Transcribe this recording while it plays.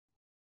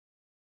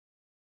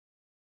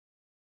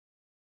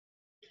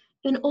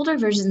In older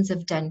versions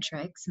of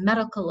Dentrix,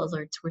 medical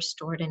alerts were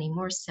stored in a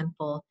more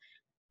simple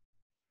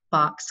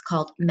box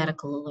called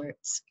medical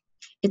alerts.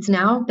 It's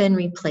now been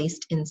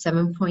replaced in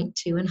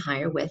 7.2 and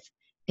higher with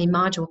a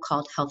module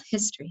called health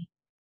history.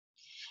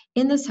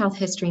 In this health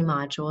history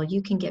module,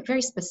 you can get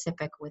very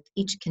specific with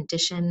each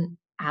condition,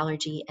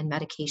 allergy, and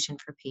medication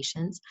for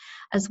patients,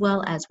 as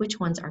well as which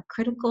ones are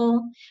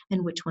critical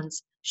and which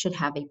ones should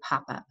have a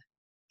pop-up.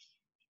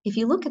 If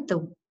you look at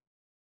the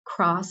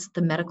cross,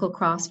 the medical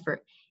cross for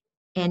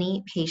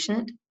any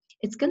patient,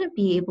 it's going to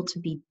be able to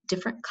be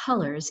different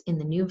colors in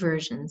the new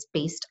versions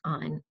based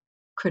on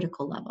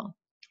critical level.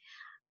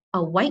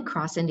 A white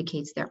cross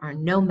indicates there are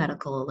no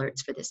medical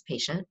alerts for this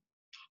patient.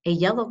 A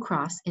yellow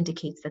cross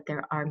indicates that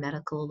there are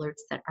medical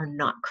alerts that are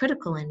not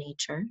critical in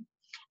nature.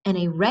 And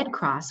a red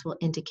cross will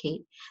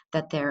indicate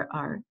that there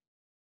are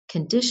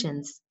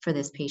conditions for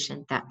this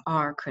patient that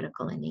are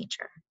critical in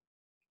nature.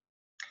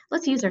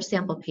 Let's use our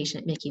sample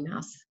patient, Mickey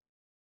Mouse.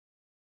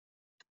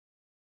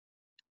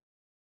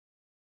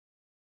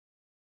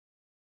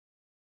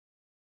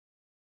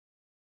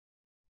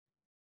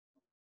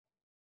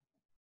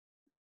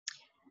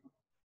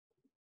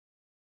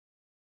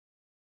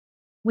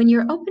 When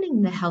you're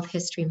opening the health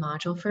history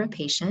module for a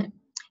patient,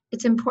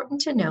 it's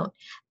important to note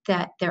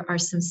that there are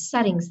some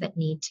settings that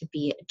need to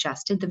be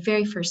adjusted the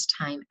very first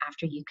time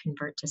after you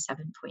convert to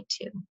 7.2.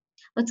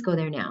 Let's go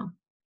there now.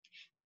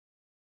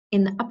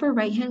 In the upper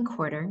right-hand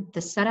corner,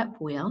 the setup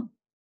wheel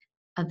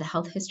of the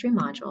health history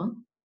module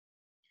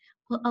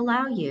will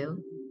allow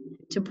you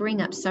to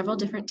bring up several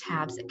different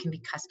tabs that can be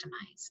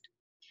customized.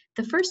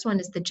 The first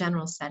one is the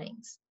general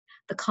settings.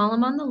 The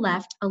column on the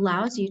left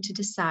allows you to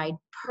decide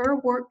per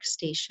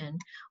workstation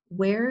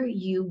where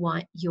you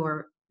want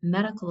your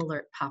medical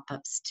alert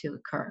pop-ups to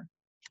occur.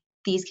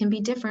 These can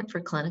be different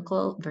for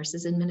clinical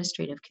versus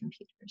administrative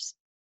computers.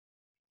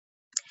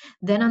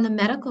 Then on the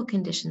medical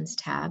conditions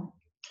tab,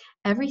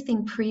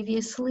 everything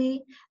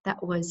previously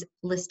that was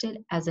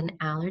listed as an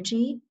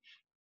allergy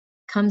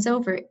comes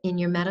over in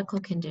your medical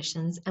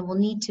conditions and will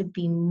need to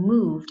be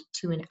moved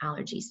to an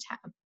allergies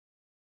tab.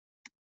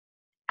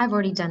 I've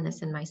already done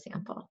this in my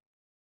sample.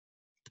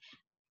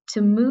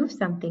 To move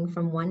something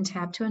from one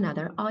tab to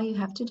another, all you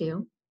have to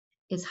do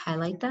is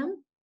highlight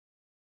them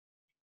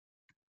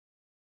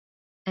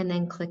and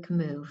then click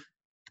Move.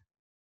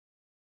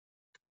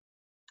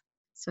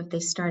 So if they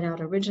start out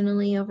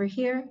originally over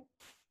here,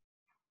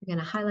 you're going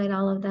to highlight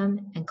all of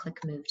them and click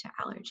Move to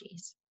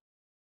Allergies.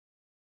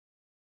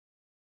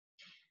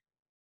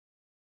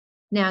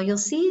 Now you'll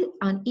see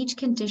on each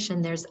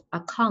condition there's a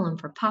column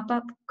for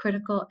pop-up,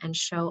 critical, and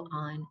show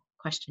on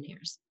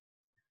questionnaires.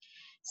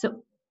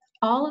 So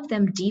all of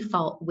them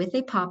default with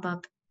a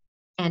pop-up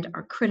and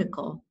are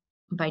critical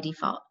by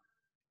default.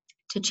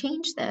 To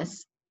change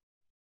this,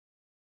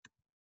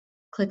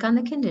 click on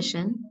the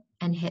condition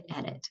and hit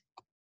Edit.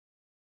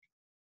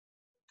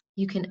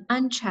 You can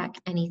uncheck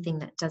anything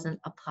that doesn't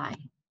apply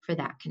for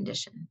that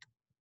condition.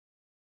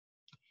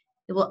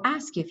 It will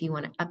ask you if you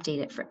want to update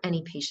it for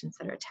any patients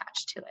that are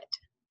attached to it.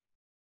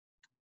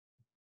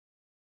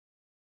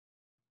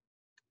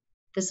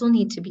 This will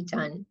need to be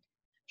done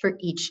for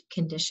each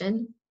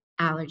condition,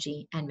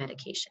 allergy, and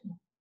medication.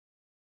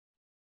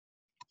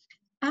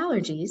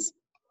 Allergies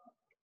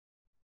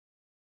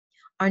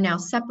are now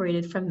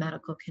separated from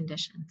medical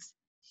conditions.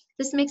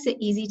 This makes it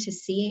easy to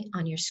see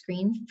on your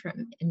screen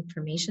from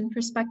information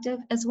perspective,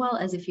 as well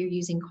as if you're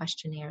using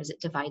questionnaires,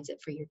 it divides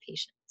it for your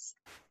patients.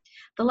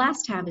 The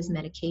last tab is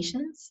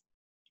medications.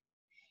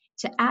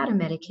 To add a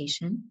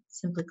medication,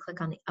 simply click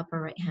on the upper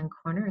right-hand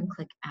corner and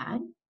click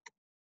Add.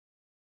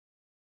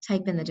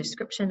 Type in the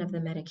description of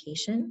the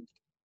medication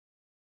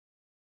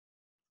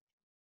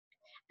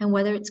and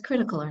whether it's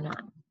critical or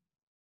not,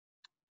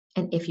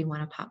 and if you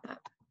want to pop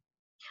up.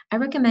 I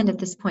recommend at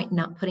this point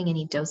not putting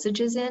any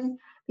dosages in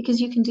because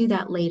you can do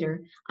that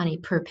later on a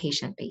per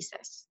patient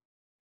basis.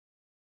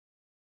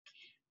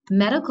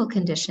 Medical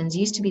conditions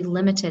used to be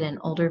limited in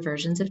older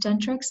versions of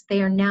Dentrix.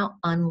 They are now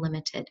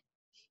unlimited.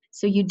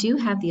 So you do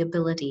have the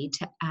ability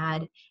to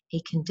add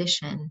a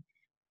condition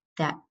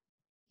that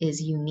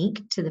is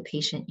unique to the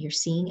patient you're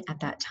seeing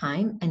at that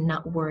time and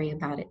not worry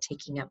about it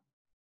taking up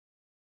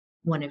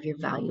one of your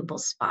valuable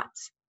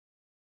spots.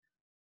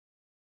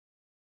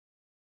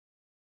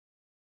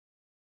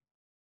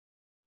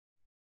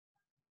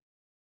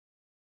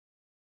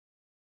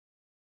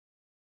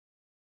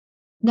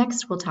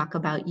 Next, we'll talk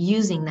about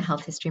using the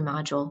health history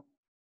module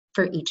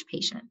for each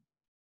patient.